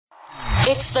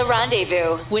It's The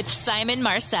Rendezvous with Simon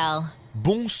Marcel.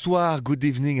 Bonsoir, good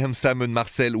evening, I'm Simon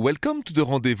Marcel. Welcome to The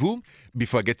Rendezvous.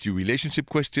 Before I get to your relationship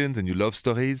questions and your love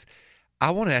stories,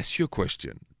 I want to ask you a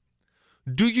question.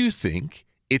 Do you think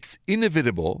it's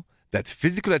inevitable that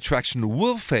physical attraction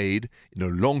will fade in a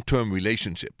long-term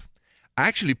relationship? I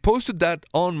actually posted that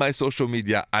on my social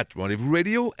media at Rendezvous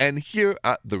Radio, and here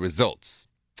are the results.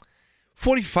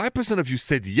 45% of you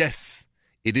said yes,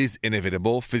 it is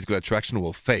inevitable physical attraction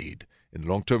will fade in a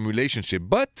long-term relationship,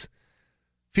 but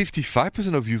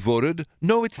 55% of you voted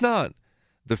no, it's not.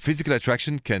 The physical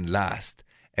attraction can last,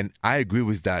 and I agree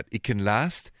with that. It can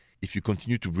last if you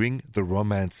continue to bring the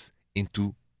romance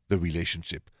into the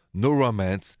relationship. No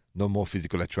romance, no more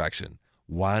physical attraction.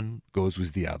 One goes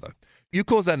with the other. You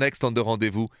call that next on The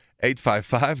Rendezvous,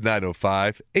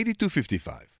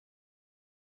 855-905-8255.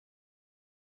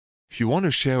 If you want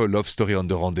to share a love story on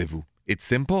The Rendezvous, it's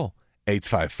simple.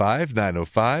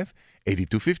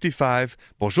 855-905-8255.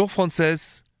 Bonjour,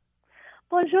 Frances.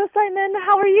 Bonjour, Simon.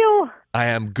 How are you? I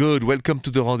am good. Welcome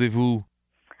to The Rendezvous.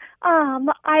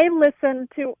 I listen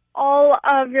to all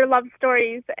of your love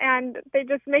stories, and they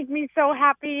just make me so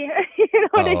happy, to hear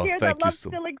that love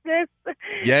still exists.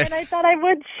 Yes. And I thought I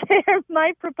would share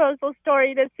my proposal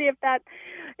story to see if that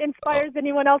inspires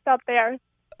anyone else out there.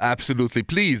 Absolutely.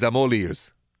 Please, I'm all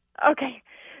ears. Okay.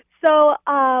 So,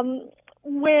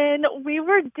 when we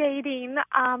were dating,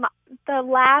 the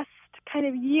last kind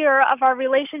of year of our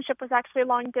relationship was actually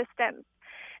long distance.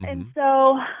 And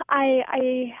so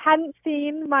I hadn't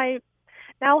seen my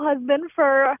now husband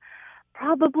for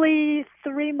probably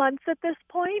 3 months at this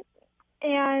point.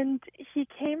 And he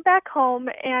came back home,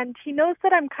 and he knows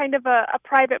that I'm kind of a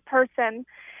private person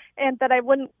and that I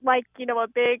wouldn't like, a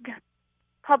big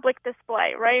public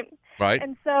display, right? Right.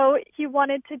 And so he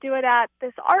wanted to do it at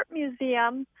this art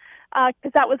museum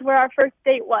because that was where our first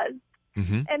date was.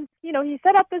 Mm-hmm. And, he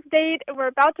set up this date, and we're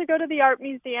about to go to the art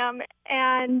museum,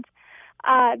 and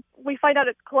we find out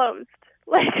it's closed.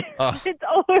 It's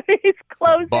always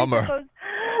closed. Bummer.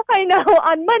 I know,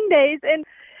 on Mondays. And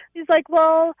he's like,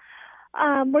 well,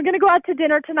 we're going to go out to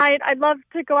dinner tonight. I'd love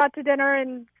to go out to dinner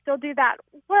and still do that.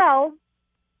 Well,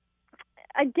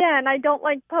 again, I don't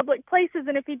like public places,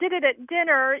 and if he did it at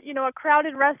dinner, a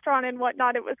crowded restaurant and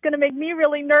whatnot, it was going to make me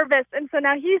really nervous. And so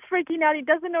now he's freaking out. He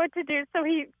doesn't know what to do, so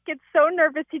he gets so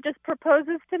nervous he just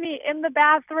proposes to me in the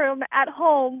bathroom at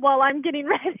home while I'm getting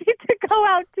ready to go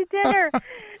out to dinner. And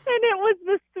it was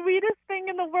the sweetest thing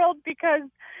in the world because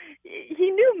he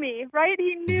knew me, right?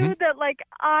 He knew that,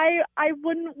 I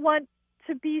wouldn't want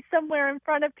to be somewhere in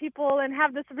front of people and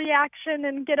have this reaction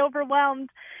and get overwhelmed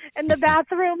in the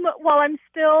bathroom while I'm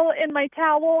still in my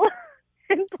towel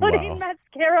and putting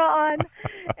mascara on,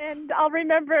 and I'll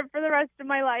remember it for the rest of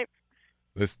my life.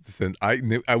 Listen, I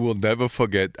will never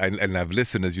forget, and I've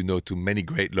listened, as you know, to many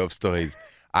great love stories.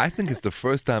 I think it's the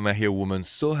first time I hear a woman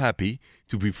so happy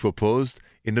to be proposed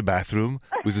in the bathroom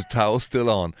with the towel still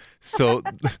on. So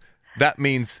that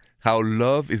means how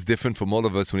love is different from all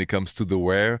of us when it comes to the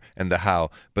where and the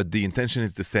how, but the intention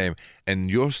is the same.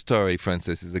 And your story,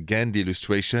 Frances, is again the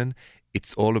illustration.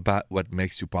 It's all about what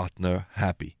makes your partner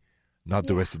happy, not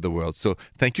the rest of the world. So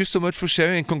thank you so much for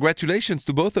sharing, and congratulations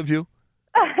to both of you.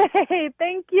 Hey,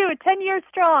 thank you. 10 years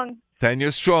strong. 10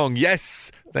 years strong,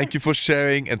 yes. Thank you for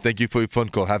sharing, and thank you for your phone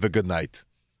call. Have a good night.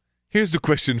 Here's the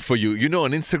question for you.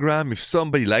 On Instagram, if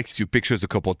somebody likes your pictures a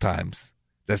couple times,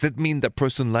 does that mean that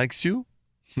person likes you?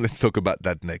 Let's talk about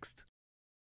that next.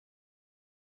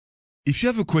 If you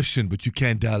have a question but you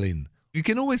can't dial in, you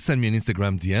can always send me an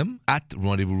Instagram DM at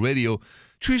Rendezvous Radio.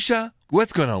 Trisha,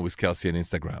 what's going on with Kelsey on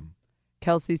Instagram?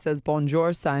 Kelsey says,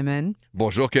 bonjour, Simon.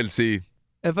 Bonjour, Kelsey.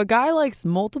 If a guy likes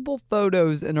multiple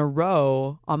photos in a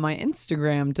row on my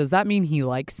Instagram, does that mean he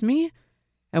likes me?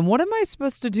 And what am I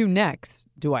supposed to do next?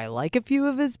 Do I like a few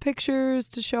of his pictures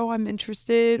to show I'm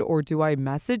interested, or do I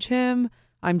message him?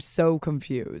 I'm so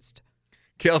confused.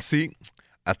 Kelsey,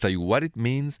 I'll tell you what it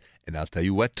means, and I'll tell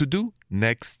you what to do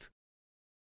next.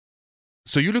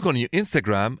 So you look on your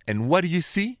Instagram, and what do you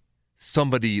see?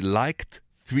 Somebody liked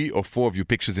 3 or 4 of your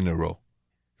pictures in a row.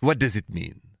 What does it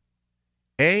mean?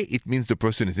 A, it means the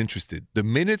person is interested. The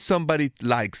minute somebody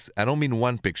likes, I don't mean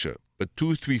one picture, but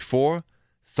 2, 3, 4,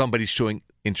 somebody's showing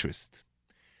interest.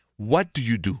 What do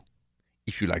you do?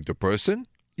 If you like the person,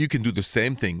 you can do the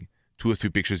same thing. 2 or 3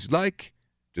 pictures you like,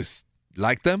 just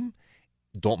like them.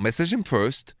 Don't message him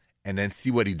first, and then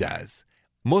see what he does.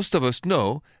 Most of us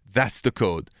know that's the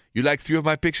code. You like 3 of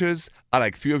my pictures, I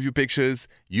like 3 of your pictures.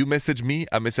 You message me,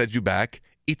 I message you back.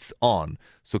 It's on.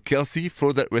 So Kelsey,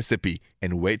 follow that recipe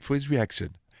and wait for his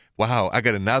reaction. Wow, I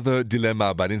got another dilemma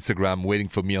about Instagram waiting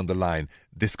for me on the line.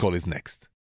 This call is next.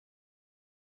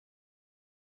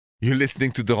 You're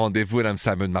listening to The Rendezvous and I'm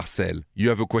Simon Marcel. You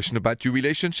have a question about your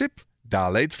relationship?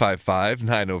 Dial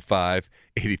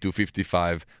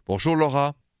 855-905-8255. Bonjour,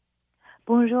 Laura.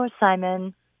 Bonjour,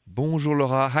 Simon. Bonjour,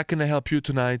 Laura. How can I help you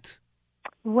tonight?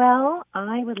 Well,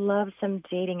 I would love some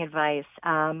dating advice.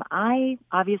 I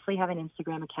obviously have an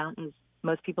Instagram account, as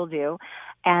most people do,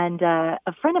 and a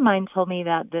friend of mine told me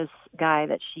that this guy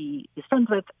that she is friends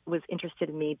with was interested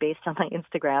in me based on my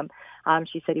Instagram.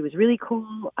 She said he was really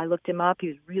cool. I looked him up. He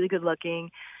was really good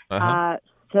looking.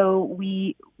 So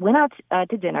we went out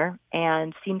to dinner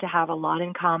and seemed to have a lot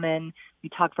in common. We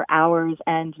talked for hours,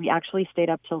 and we actually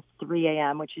stayed up till 3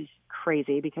 a.m., which is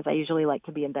crazy because I usually like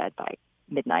to be in bed by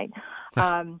midnight.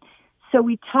 So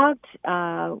we talked,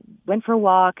 went for a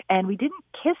walk, and we didn't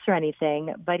kiss or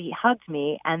anything, but he hugged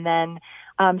me. And then,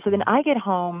 so then I get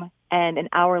home, and an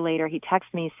hour later, he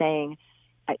texts me saying,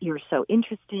 "You're so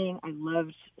interesting. I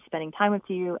loved spending time with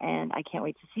you, and I can't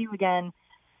wait to see you again."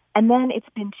 And then it's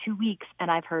been 2 weeks,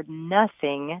 and I've heard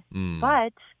nothing,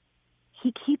 but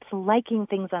he keeps liking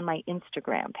things on my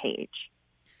Instagram page.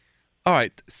 All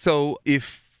right. So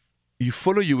if you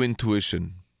follow your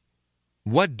intuition,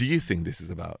 what do you think this is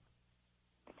about?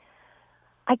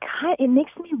 It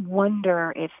makes me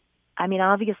wonder if,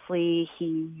 obviously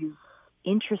he's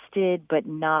interested but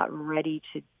not ready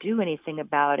to do anything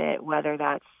about it, whether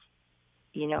that's,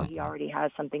 he already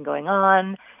has something going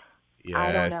on. Yes.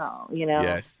 I don't know,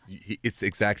 Yes, it's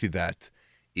exactly that.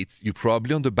 You're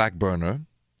probably on the back burner.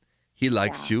 He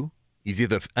likes you. He's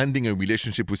either ending a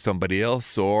relationship with somebody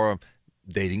else or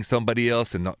dating somebody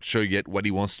else and not sure yet what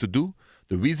he wants to do.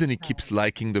 The reason he keeps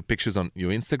liking the pictures on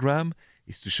your Instagram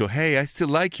is to show, hey, I still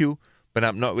like you, but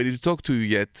I'm not ready to talk to you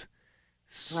yet.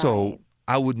 So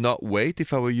I would not wait.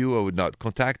 If I were you, I would not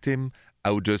contact him. I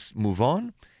would just move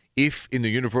on. If in the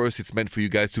universe it's meant for you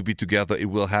guys to be together, it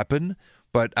will happen.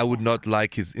 But I would not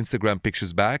like his Instagram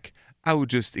pictures back. I would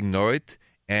just ignore it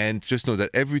and just know that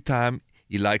every time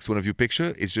he likes one of your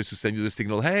pictures, it's just to send you the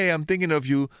signal, hey, I'm thinking of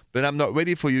you, but I'm not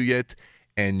ready for you yet.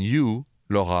 And you,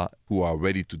 Laura, who are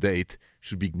ready to date,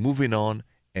 should be moving on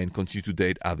and continue to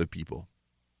date other people.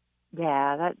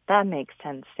 Yeah, that makes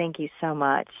sense. Thank you so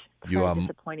much. It's You very are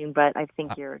disappointing, but I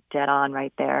think you're dead on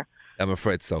right there. I'm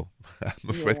afraid so. I'm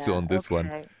afraid so on this one.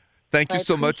 Okay. Thank you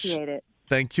so much. Appreciate it.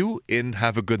 Thank you and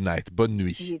have a good night. Bonne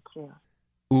nuit. You too.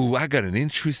 Ooh, I got an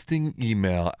interesting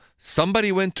email.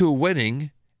 Somebody went to a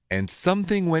wedding and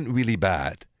something went really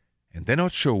bad and they're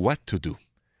not sure what to do.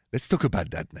 Let's talk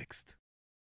about that next.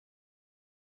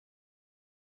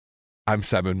 I'm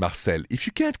Simon Marcel. If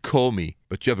you can't call me,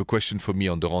 but you have a question for me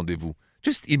on The Rendezvous,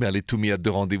 just email it to me at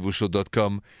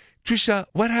therendezvousshow.com. Trisha,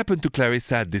 what happened to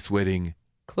Clarissa at this wedding?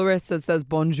 Clarissa says,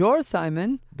 Bonjour,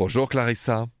 Simon. Bonjour,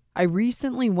 Clarissa. I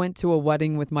recently went to a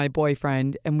wedding with my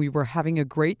boyfriend and we were having a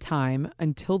great time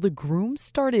until the groom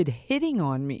started hitting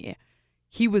on me.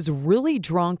 He was really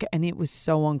drunk and it was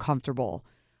so uncomfortable.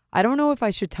 I don't know if I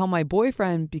should tell my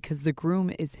boyfriend because the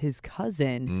groom is his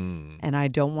cousin and I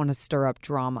don't want to stir up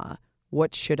drama.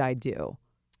 What should I do?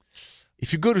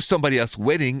 If you go to somebody else's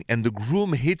wedding and the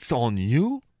groom hits on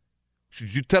you,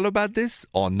 should you tell about this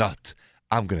or not?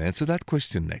 I'm going to answer that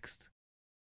question next.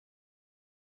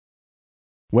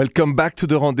 Welcome back to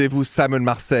The Rendezvous, Simon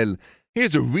Marcel.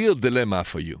 Here's a real dilemma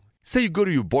for you. Say you go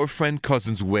to your boyfriend's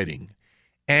cousin's wedding,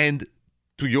 and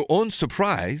to your own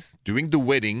surprise, during the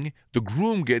wedding, the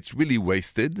groom gets really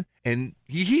wasted, and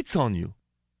he hits on you.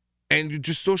 And you're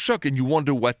just so shocked, and you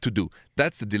wonder what to do.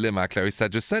 That's the dilemma Clarissa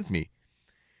just sent me.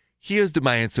 Here's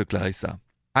my answer, Clarissa.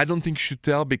 I don't think you should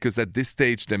tell because at this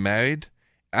stage they're married.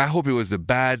 I hope it was a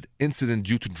bad incident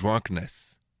due to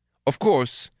drunkenness. Of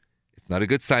course, it's not a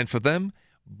good sign for them,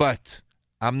 but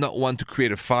I'm not one to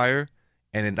create a fire,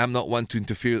 and I'm not one to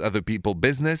interfere with other people's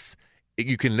business.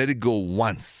 You can let it go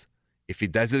once. If he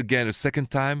does it again a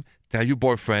second time, tell your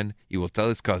boyfriend, he will tell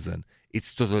his cousin.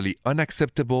 It's totally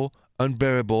unacceptable,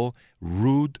 unbearable,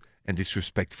 rude, and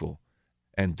disrespectful.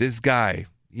 And this guy,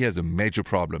 he has a major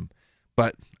problem.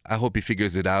 But I hope he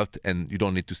figures it out and you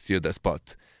don't need to steer the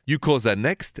spot. You call that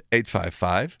next,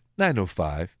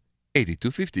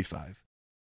 855-905-8255.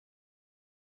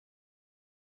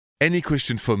 Any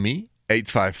question for me?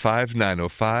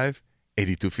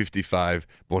 855-905-8255.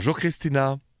 Bonjour,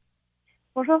 Christina.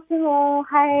 Bonjour, Simon.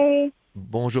 Hi.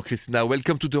 Bonjour, Christina.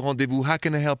 Welcome to The Rendezvous. How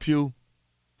can I help you?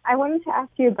 I wanted to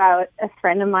ask you about a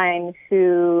friend of mine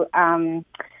who we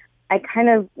kind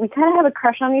of have a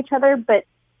crush on each other, but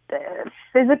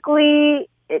physically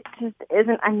it just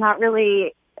isn't. I'm not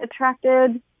really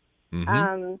attracted. So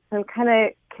I'm kind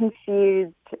of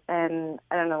confused and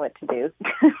I don't know what to do.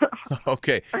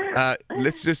 Okay,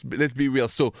 let's be real.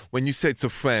 So when you say it's a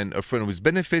friend with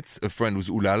benefits, a friend who's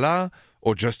ooh la la,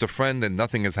 or just a friend and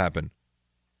nothing has happened?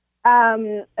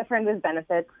 A friend with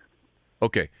benefits.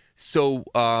 Okay, so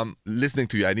listening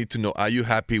to you, I need to know: are you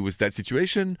happy with that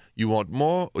situation? You want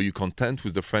more, or you content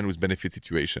with the friend with benefit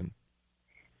situation?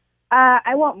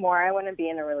 I want more. I want to be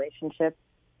in a relationship.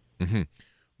 Mm-hmm.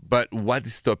 But what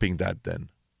is stopping that then?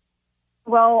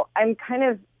 Well, I'm kind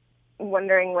of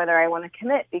wondering whether I want to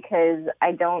commit because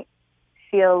I don't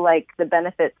feel like the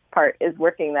benefits part is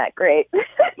working that great.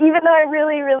 Even though I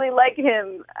really, really like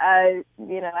him, as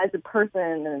a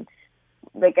person, and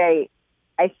like I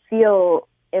feel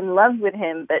in love with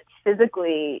him, but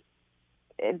physically,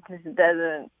 it just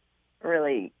doesn't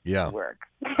really work.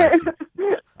 I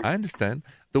see. I understand.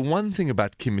 The one thing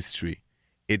about chemistry,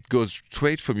 it goes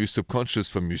straight from your subconscious,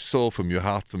 from your soul, from your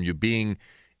heart, from your being,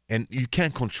 and you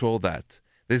can't control that.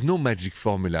 There's no magic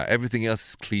formula. Everything else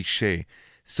is cliche.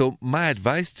 So my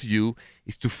advice to you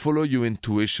is to follow your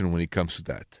intuition when it comes to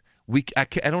that.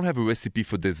 I don't have a recipe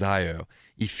for desire.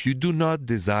 If you do not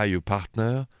desire your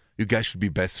partner, you guys should be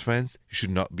best friends. You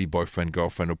should not be boyfriend,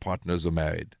 girlfriend, or partners or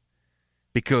married.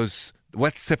 Because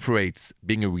what separates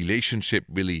being a relationship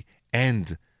really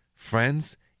and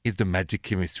friends is the magic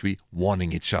chemistry,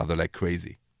 wanting each other like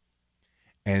crazy.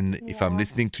 And if I'm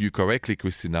listening to you correctly,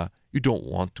 Christina, you don't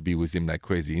want to be with him like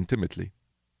crazy intimately.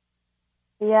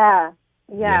 Yeah,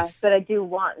 Yes. but I do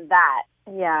want that.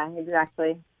 Yeah,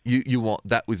 exactly. You want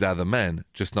that with other men,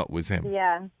 just not with him.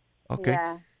 Yeah. Okay.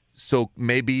 Yeah. So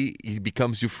maybe he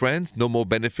becomes your friend, no more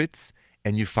benefits,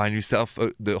 and you find yourself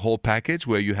the whole package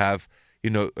where you have,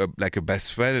 like a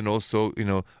best friend and also,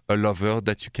 a lover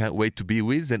that you can't wait to be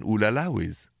with and ooh la la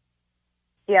with.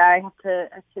 Yeah, I have to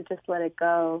just let it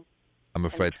go. I'm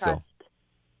afraid so.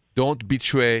 Don't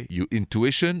betray your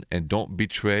intuition and don't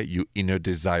betray your inner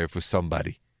desire for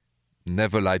somebody.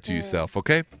 Never lie to yourself,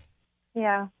 okay?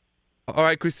 Yeah. All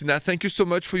right, Christina, thank you so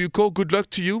much for your call. Good luck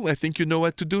to you. I think you know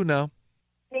what to do now.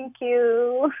 Thank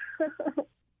you.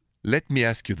 Let me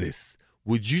ask you this.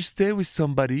 Would you stay with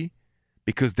somebody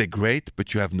because they're great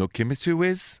but you have no chemistry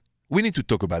with? We need to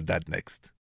talk about that next.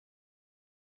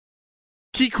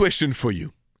 Key question for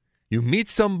you. You meet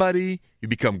somebody, you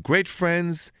become great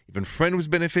friends, even friend with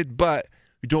benefit, but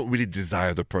you don't really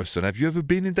desire the person. Have you ever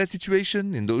been in that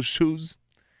situation, in those shoes?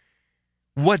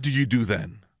 What do you do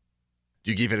then?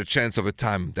 Do you give it a chance over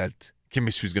time that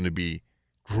chemistry is going to be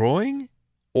growing?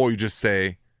 Or you just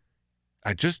say,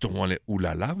 I just don't want it ooh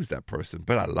la la with that person,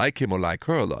 but I like him or like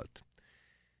her a lot.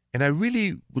 And I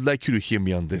really would like you to hear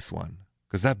me on this one,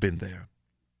 because I've been there.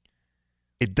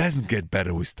 It doesn't get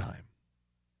better with time.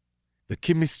 The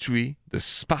chemistry, the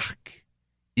spark,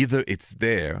 either it's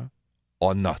there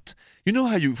or not. You know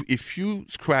how if you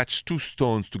scratch two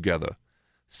stones together,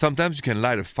 sometimes you can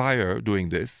light a fire doing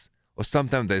this, or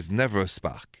sometimes there's never a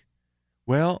spark.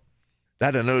 Well,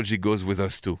 that analogy goes with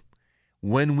us too.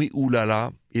 When we ooh la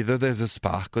la, either there's a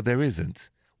spark or there isn't.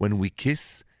 When we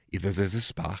kiss, either there's a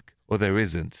spark or there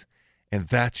isn't. And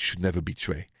that you should never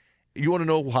betray. You want to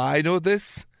know why I know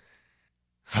this?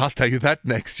 I'll tell you that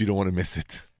next. You don't want to miss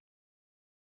it.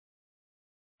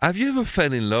 Have you ever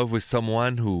fell in love with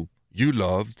someone who you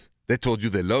loved, they told you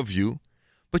they love you,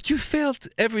 but you felt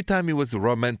every time it was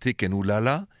romantic and ooh la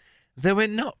la, they were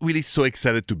not really so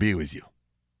excited to be with you?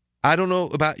 I don't know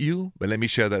about you, but let me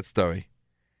share that story.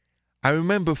 I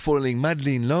remember falling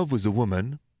madly in love with a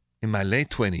woman in my late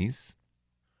 20s.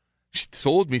 She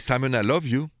told me, Simon, I love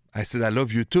you. I said, I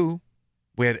love you too.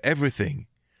 We had everything.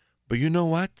 But you know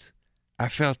what? I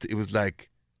felt it was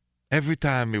like every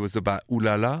time it was about ooh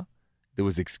la la, there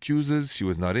was excuses, she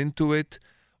was not into it,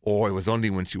 or it was only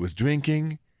when she was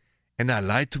drinking. And I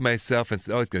lied to myself and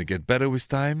said, it's going to get better with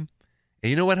time. And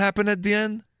you know what happened at the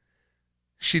end?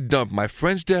 She dumped my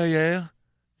French derrière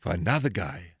for another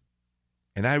guy.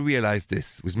 And I realized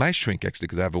this with my shrink, actually,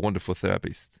 because I have a wonderful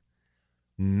therapist.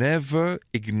 Never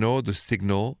ignore the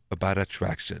signal about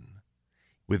attraction.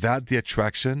 Without the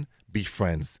attraction, be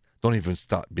friends. Don't even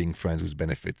start being friends with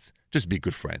benefits. Just be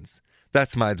good friends.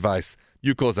 That's my advice.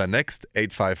 Your calls are next,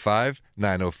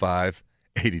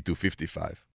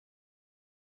 855-905-8255.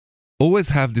 Always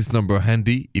have this number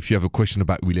handy if you have a question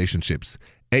about relationships.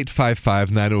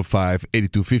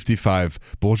 855-905-8255.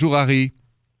 Bonjour, Harry.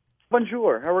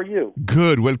 Bonjour, how are you?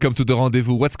 Good. Welcome to the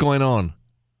rendezvous. What's going on?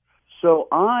 So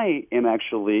I am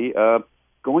actually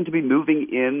going to be moving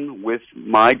in with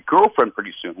my girlfriend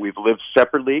pretty soon. We've lived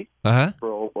separately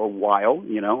for a while,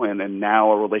 and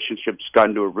now our relationship's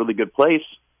gotten to a really good place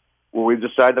where we've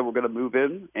decided that we're going to move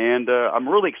in, and I'm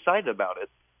really excited about it.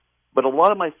 But a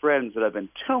lot of my friends that I've been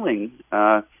telling,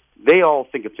 they all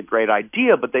think it's a great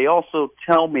idea, but they also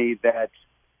tell me that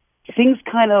things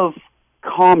kind of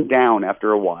calm down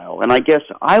after a while. And I guess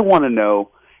I want to know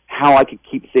how I could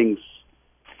keep things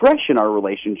fresh in our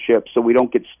relationship so we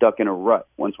don't get stuck in a rut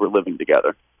once we're living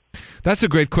together. That's a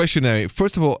great question, Harry.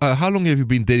 First of all, how long have you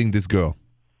been dating this girl?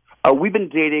 We've been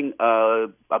dating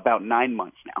about 9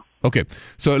 months now. Okay,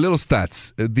 so a little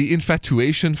stats. The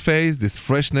infatuation phase, this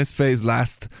freshness phase,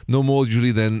 lasts no more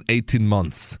usually than 18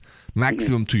 months,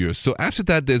 maximum 2 years. So after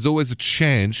that, there's always a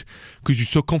change because you're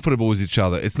so comfortable with each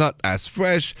other. It's not as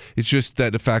fresh, it's just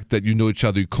that the fact that you know each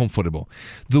other, you're comfortable.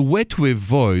 The way to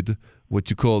avoid what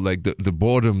you call like the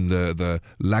boredom, the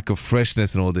lack of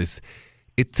freshness and all this,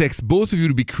 it takes both of you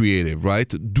to be creative,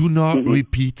 right? Do not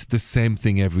repeat the same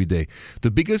thing every day. The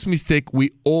biggest mistake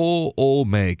we all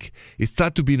make is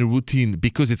start to be in a routine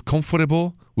because it's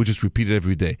comfortable. We just repeat it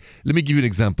every day. Let me give you an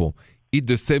example. Eat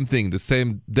the same thing, the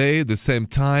same day, the same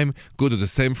time, go to the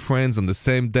same friends on the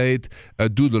same date,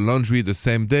 do the laundry the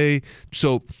same day.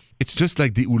 So it's just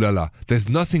like the ooh la la. There's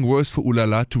nothing worse for ooh la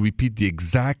la to repeat the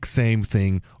exact same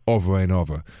thing over and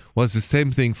over. Well, it's the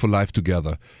same thing for life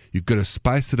together. You've got to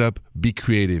spice it up, be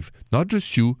creative. Not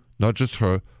just you, not just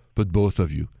her, but both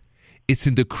of you. It's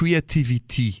in the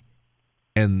creativity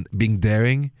and being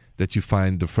daring that you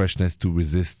find the freshness to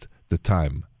resist the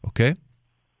time. Okay?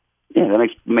 Yeah, that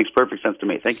makes perfect sense to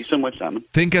me. Thank you so much, Simon.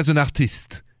 Think as an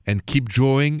artist and keep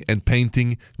drawing and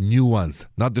painting new ones,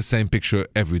 not the same picture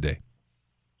every day.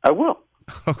 I will.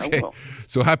 Okay. I will.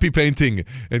 So happy painting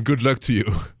and good luck to you.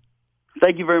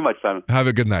 Thank you very much, Simon. Have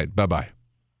a good night. Bye-bye.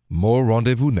 More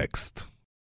Rendezvous next.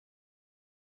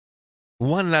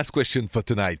 One last question for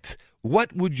tonight.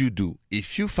 What would you do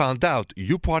if you found out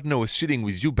your partner was cheating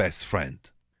with your best friend?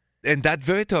 And that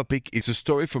very topic is a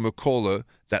story from a caller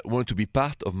that wanted to be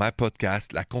part of my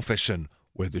podcast, La Confession,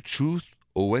 where the truth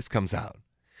always comes out.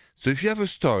 So if you have a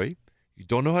story, you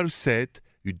don't know how to say it,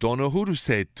 you don't know who to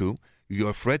say it to,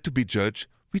 you're afraid to be judged,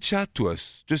 reach out to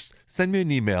us. Just send me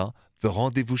an email,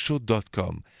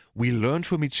 therendezvousshow.com. We learn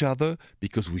from each other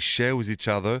because we share with each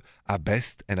other our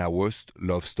best and our worst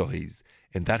love stories.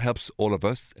 And that helps all of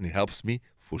us, and it helps me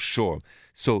for sure.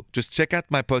 So just check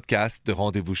out my podcast,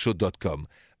 therendezvousshow.com.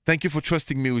 Thank you for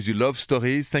trusting me with your love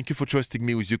stories. Thank you for trusting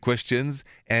me with your questions.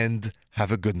 And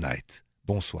have a good night.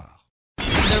 Bonsoir.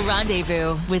 The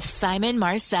Rendezvous with Simon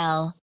Marcel.